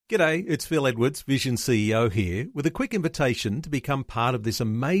G'day, it's Phil Edwards, Vision CEO here, with a quick invitation to become part of this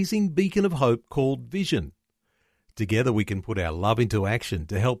amazing beacon of hope called Vision. Together we can put our love into action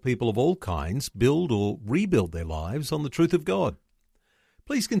to help people of all kinds build or rebuild their lives on the truth of God.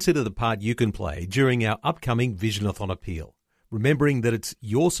 Please consider the part you can play during our upcoming Visionathon appeal, remembering that it's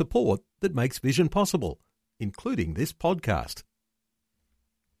your support that makes Vision possible, including this podcast.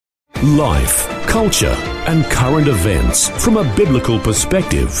 Life, culture, and current events from a biblical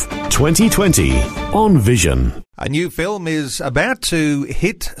perspective. 2020 on Vision. A new film is about to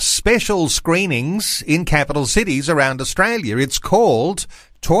hit special screenings in capital cities around Australia. It's called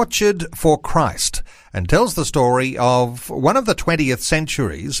Tortured for Christ and tells the story of one of the 20th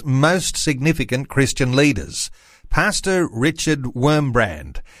century's most significant Christian leaders, Pastor Richard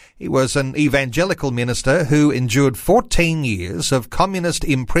Wurmbrand. He was an evangelical minister who endured 14 years of communist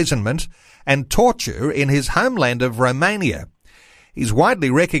imprisonment and torture in his homeland of Romania. He's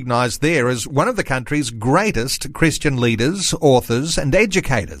widely recognised there as one of the country's greatest Christian leaders, authors and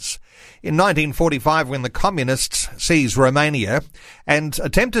educators. In 1945, when the communists seized Romania and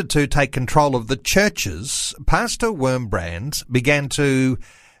attempted to take control of the churches, Pastor Wurmbrand began to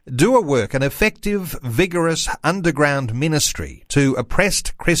do an effective, vigorous underground ministry to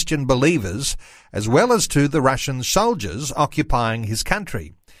oppressed Christian believers as well as to the Russian soldiers occupying his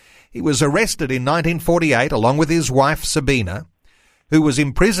country. He was arrested in 1948 along with his wife Sabina, who was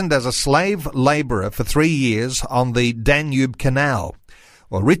imprisoned as a slave labourer for 3 years on the Danube Canal.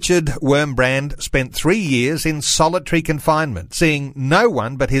 Well, Richard Wurmbrand spent 3 years in solitary confinement, seeing no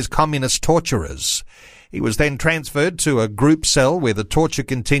one but his communist torturers. He was then transferred to a group cell where the torture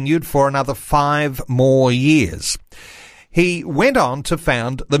continued for another 5 more years. He went on to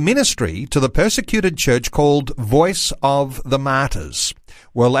found the ministry to the persecuted church called Voice of the Martyrs.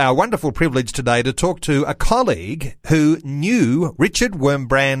 Well, our wonderful privilege today to talk to a colleague who knew Richard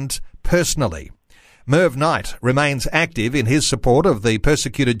Wurmbrand personally. Merv Knight remains active in his support of the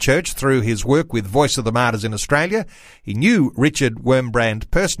persecuted church through his work with Voice of the Martyrs in Australia. He knew Richard Wurmbrand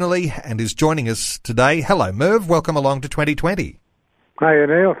personally and is joining us today. Hello, Merv. Welcome along to 2020. Hi,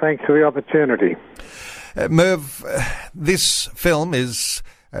 Neil. Thanks for the opportunity. Merv, this film is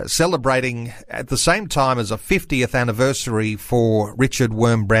celebrating at the same time as a 50th anniversary for Richard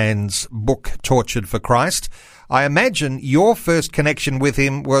Wurmbrand's book, Tortured for Christ. I imagine your first connection with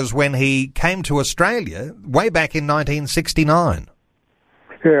him was when he came to Australia way back in 1969.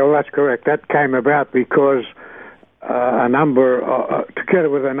 Yeah, well, that's correct. That came about because together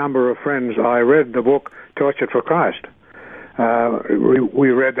with a number of friends, I read the book Tortured for Christ. We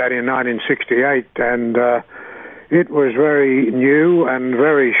read that in 1968, and it was very new and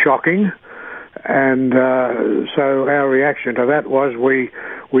very shocking. And so our reaction to that was we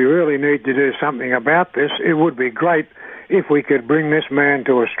really need to do something about this. It would be great if we could bring this man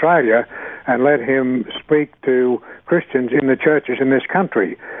to Australia and let him speak to Christians in the churches in this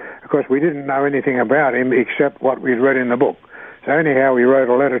country. Of course, we didn't know anything about him except what we'd read in the book. So anyhow, we wrote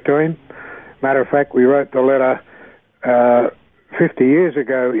a letter to him. Matter of fact, we wrote the letter 50 years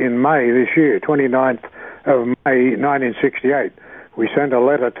ago in May this year, 29th of May 1968. We sent a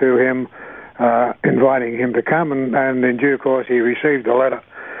letter to him inviting him to come, and in due course he received the letter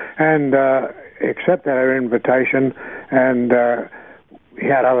and accepted our invitation, and he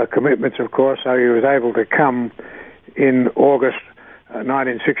had other commitments, of course, so he was able to come in August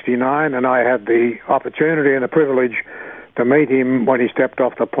 1969, and I had the opportunity and the privilege to meet him when he stepped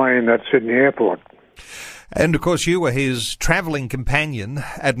off the plane at Sydney Airport. And, of course, you were his travelling companion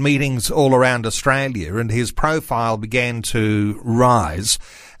at meetings all around Australia, and his profile began to rise.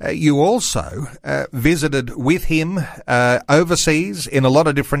 You also visited with him overseas in a lot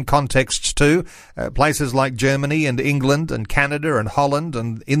of different contexts too, places like Germany and England and Canada and Holland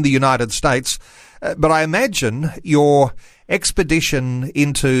and in the United States. But I imagine your expedition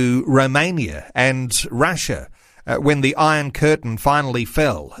into Romania and Russia when the Iron Curtain finally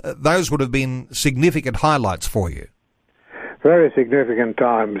fell, those would have been significant highlights for you. Very significant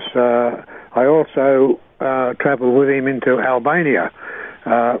times. I also travelled with him into Albania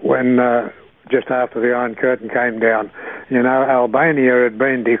when just after the Iron Curtain came down. You know, Albania had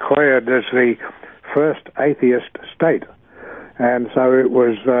been declared as the first atheist state, and so it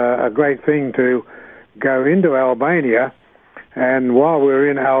was a great thing to go into Albania. And while we were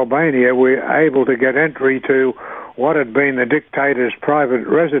in Albania, we were able to get entry to what had been the dictator's private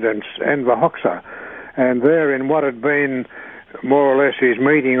residence, Enver Hoxha. And there, in what had been more or less his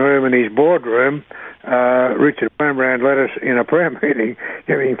meeting room and his boardroom, Richard Wurmbrand led us in a prayer meeting,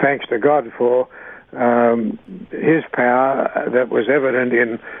 giving thanks to God for his power that was evident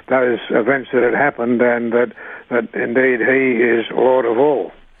in those events that had happened, and that indeed he is Lord of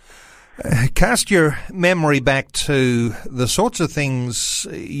all. Cast your memory back to the sorts of things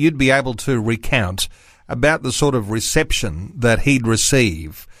you'd be able to recount about the sort of reception that he'd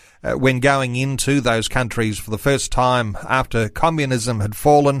receive when going into those countries for the first time after communism had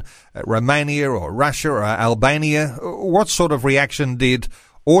fallen, Romania or Russia or Albania. What sort of reaction did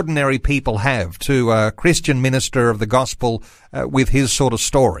ordinary people have to a Christian minister of the gospel with his sort of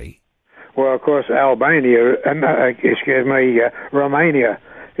story? Well, of course, Romania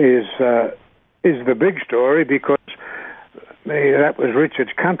is the big story, because that was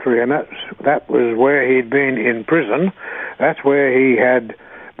Richard's country, and that was where he'd been in prison. That's where he had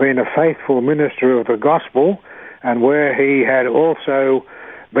been a faithful minister of the gospel, and where he had also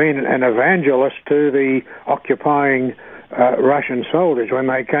been an evangelist to the occupying Russian soldiers when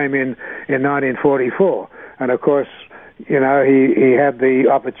they came in 1944. And of course, he had the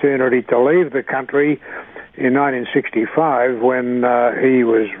opportunity to leave the country in 1965 when he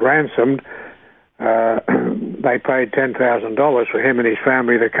was ransomed. They paid $10,000 for him and his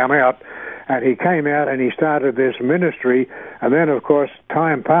family to come out, and he came out and he started this ministry. And then, of course,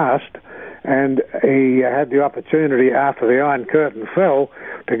 time passed, and he had the opportunity after the Iron Curtain fell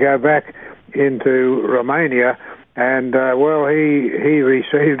to go back into Romania, and he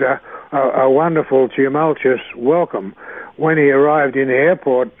received a wonderful, tumultuous welcome when he arrived in the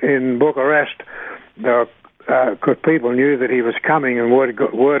airport in Bucharest. Because people knew that he was coming, and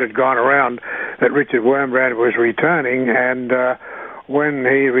word had gone around that Richard Wurmbrand was returning, and when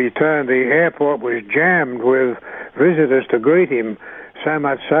he returned, the airport was jammed with visitors to greet him, so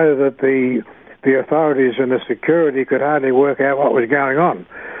much so that the authorities and the security could hardly work out what was going on.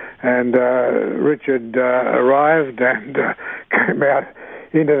 And Richard arrived and came out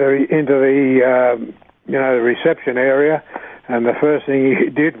into the reception area, and the first thing he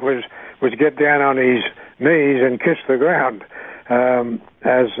did was get down on his knees and kiss the ground,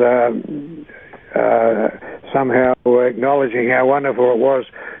 as somehow acknowledging how wonderful it was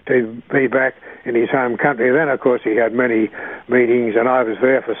to be back in his home country. Then, of course, he had many meetings, and I was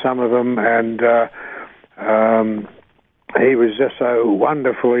there for some of them, and he was just so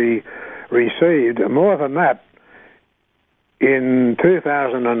wonderfully received. More than that, in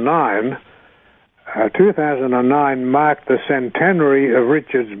 2009 marked the centenary of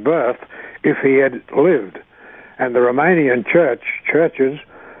Richard's birth, if he had lived, and the Romanian churches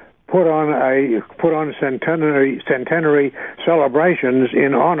put on centenary celebrations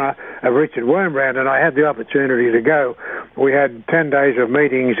in honour of Richard Wurmbrand, and I had the opportunity to go. We had 10 days of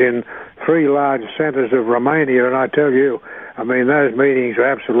meetings in 3 large centres of Romania, and I tell you, I mean, those meetings were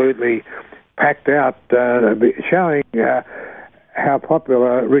absolutely packed out, showing how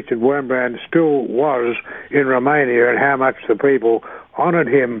popular Richard Wurmbrand still was in Romania, and how much the people honoured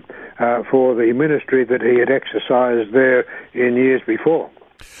him for the ministry that he had exercised there in years before.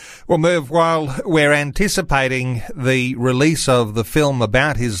 Well, Merv, while we're anticipating the release of the film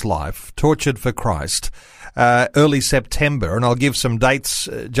about his life, Tortured for Christ, early September, and I'll give some dates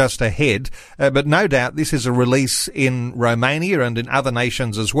just ahead, but no doubt this is a release in Romania and in other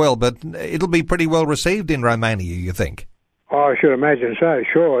nations as well, but it'll be pretty well received in Romania, you think? Oh, I should imagine so,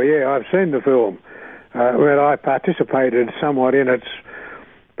 sure, yeah. I've seen the film. I participated somewhat in its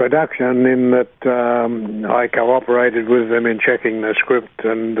production, in that I cooperated with them in checking the script,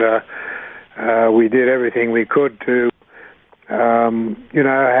 and we did everything we could to,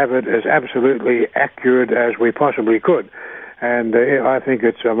 have it as absolutely accurate as we possibly could. And I think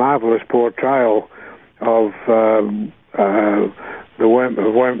it's a marvellous portrayal of the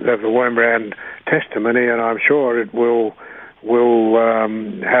Wurmbrand testimony, and I'm sure it will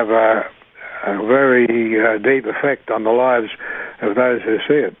have a very deep effect on the lives of those who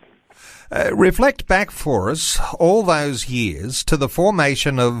see it. Reflect back for us all those years to the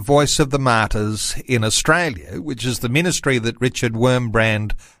formation of Voice of the Martyrs in Australia, which is the ministry that Richard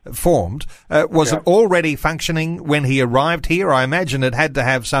Wurmbrand formed. Was it already functioning when he arrived here? I imagine it had to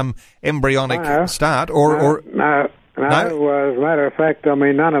have some embryonic start. No. As a matter of fact, I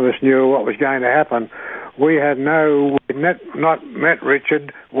mean, none of us knew what was going to happen. We had not met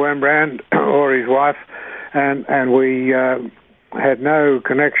Richard Wurmbrand or his wife, and we had no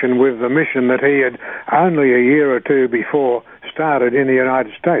connection with the mission that he had only a year or two before started in the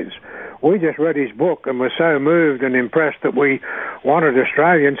United States. We just read his book and were so moved and impressed that we wanted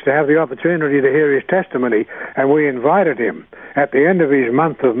Australians to have the opportunity to hear his testimony, and we invited him. At the end of his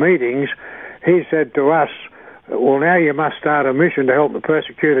month of meetings, he said to us, well, now you must start a mission to help the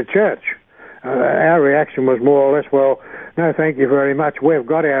persecuted church. our reaction was more or less, well, no, thank you very much. We've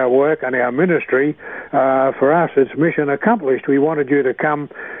got our work and our ministry. For us, it's mission accomplished. We wanted you to come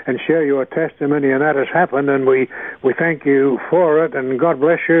and share your testimony, and that has happened, and we thank you for it, and God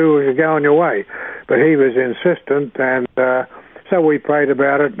bless you as you go on your way. But he was insistent, and so we prayed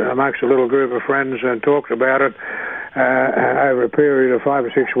about it amongst a little group of friends and talked about it over a period of 5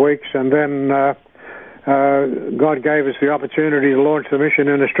 or 6 weeks, and then God gave us the opportunity to launch the mission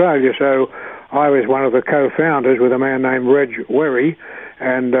in Australia. So I was one of the co-founders with a man named Reg Werry,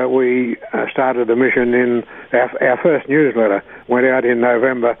 and we started the mission in our first newsletter went out in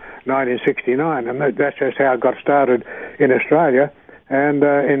November 1969, and that's just how it got started in Australia. And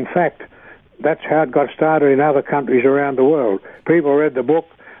in fact, that's how it got started in other countries around the world. People read the book,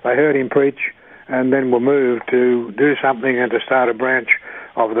 they heard him preach, and then were moved to do something and to start a branch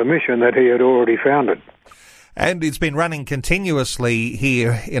of the mission that he had already founded. And it's been running continuously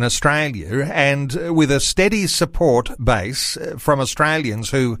here in Australia, and with a steady support base from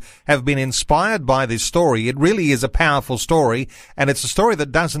Australians who have been inspired by this story. It really is a powerful story, and it's a story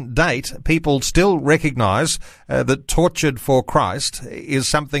that doesn't date. People still recognise that Tortured for Christ is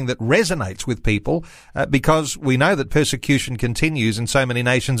something that resonates with people because we know that persecution continues in so many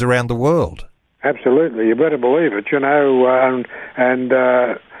nations around the world. Absolutely, you better believe it,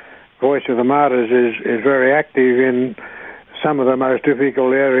 Voice of the Martyrs is very active in some of the most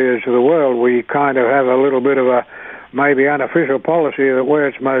difficult areas of the world. We kind of have a little bit of a maybe unofficial policy that where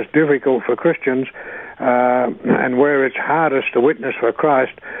it's most difficult for Christians and where it's hardest to witness for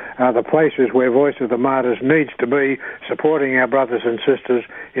Christ are the places where Voice of the Martyrs needs to be supporting our brothers and sisters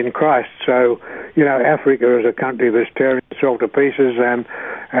in Christ. So, Africa is a country that's tearing itself to pieces,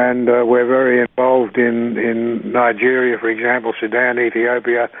 and we're very involved in Nigeria, for example, Sudan,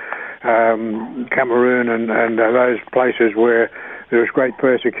 Ethiopia, Cameroon, and those places where there is great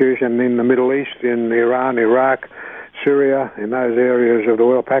persecution in the Middle East, in Iran, Iraq, Syria, in those areas of the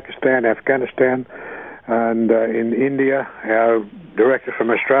world, Pakistan, Afghanistan, and in India. Our director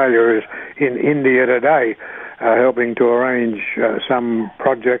from Australia is in India today, helping to arrange some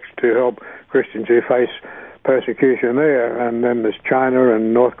projects to help Christians who face persecution there. And then there's China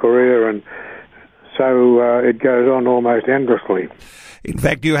and North Korea, and so it goes on almost endlessly. In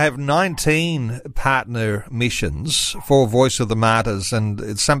fact, you have 19 partner missions for Voice of the Martyrs, and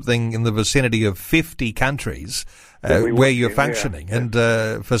it's something in the vicinity of 50 countries where you're functioning. Yeah.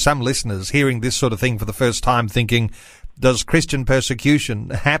 And for some listeners, hearing this sort of thing for the first time, thinking, does Christian persecution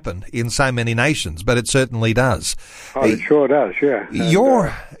happen in so many nations? But it certainly does. Oh, it sure does, yeah.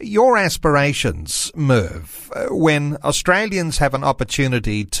 Your aspirations, Merv, when Australians have an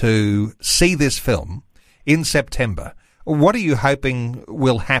opportunity to see this film in September, what are you hoping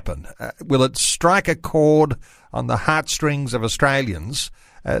will happen? Will it strike a chord on the heartstrings of Australians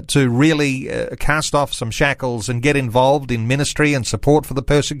to really cast off some shackles and get involved in ministry and support for the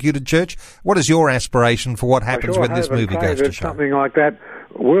persecuted church? What is your aspiration for what happens when this movie goes to show? Something like that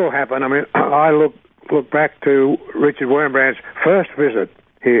will happen. I mean, I look back to Richard Wurmbrand's first visit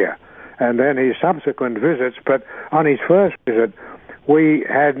here and then his subsequent visits, but on his first visit, we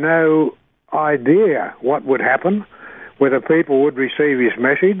had no idea what would happen, whether people would receive his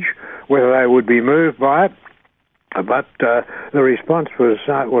message, whether they would be moved by it. But the response was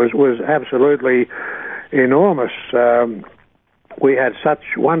absolutely enormous. We had such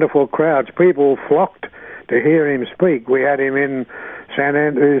wonderful crowds. People flocked to hear him speak. We had him in St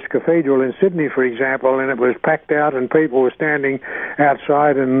Andrew's Cathedral in Sydney, for example, and it was packed out, and people were standing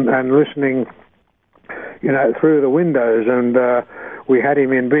outside and listening, through the windows. And we had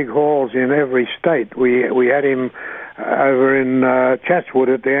him in big halls in every state. We had him over in Chatswood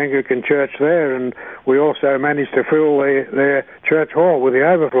at the Anglican Church there, and we also managed to fill their church hall with the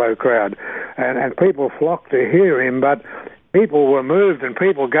overflow crowd, and people flocked to hear him, but people were moved and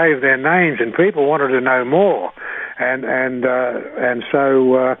people gave their names and people wanted to know more, and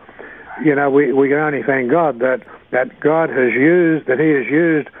so we can only thank God that God has used, that he has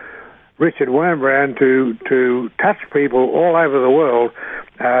used Richard Wurmbrand to touch people all over the world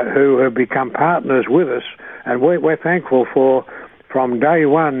who have become partners with us. And we're thankful from day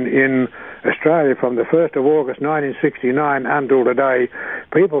one in Australia, from the 1st of August 1969 until today,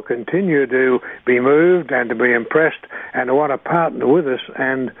 people continue to be moved and to be impressed and to want to partner with us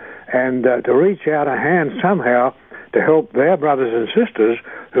and to reach out a hand somehow to help their brothers and sisters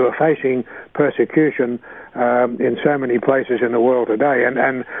who are facing persecution in so many places in the world today,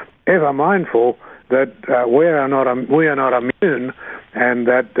 and ever mindful that we are not immune, and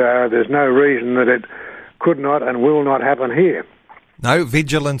that there's no reason that it could not and will not happen here. No,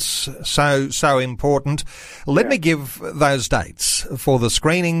 vigilance, so important. Let me give those dates for the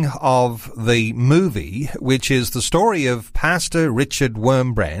screening of the movie, which is the story of Pastor Richard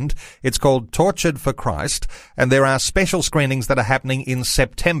Wurmbrand. It's called Tortured for Christ, and there are special screenings that are happening in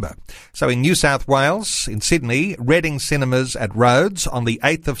September. So in New South Wales, in Sydney, Reading Cinemas at Rhodes on the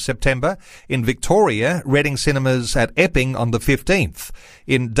 8th of September. In Victoria, Reading Cinemas at Epping on the 15th.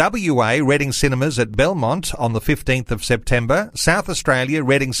 In WA, Reading Cinemas at Belmont on the 15th of September. South Australia,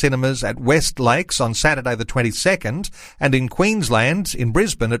 Reading Cinemas at West Lakes on Saturday the 22nd, and in Queensland, in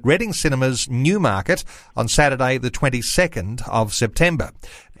Brisbane, at Reading Cinemas Newmarket on Saturday the 22nd of September.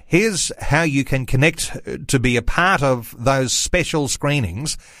 Here's how you can connect to be a part of those special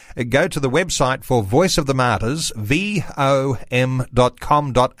screenings. Go to the website for Voice of the Martyrs, vom.com.au.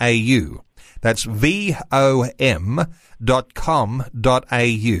 That's vom.com.au.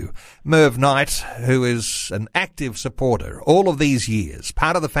 Merv Knight, who is an active supporter all of these years,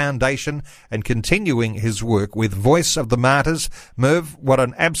 part of the foundation and continuing his work with Voice of the Martyrs. Merv, what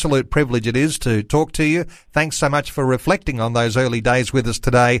an absolute privilege it is to talk to you. Thanks so much for reflecting on those early days with us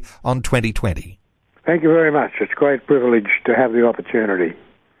today on 2020. Thank you very much. It's a great privilege to have the opportunity.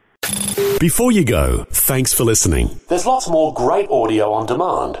 Before you go, thanks for listening. There's lots more great audio on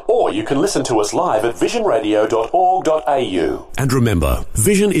demand, or you can listen to us live at visionradio.org.au. And remember,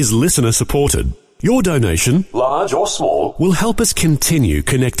 Vision is listener supported. Your donation, large or small, will help us continue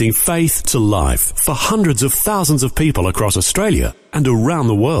connecting faith to life for hundreds of thousands of people across Australia and around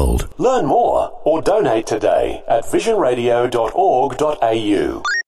the world. Learn more or donate today at visionradio.org.au.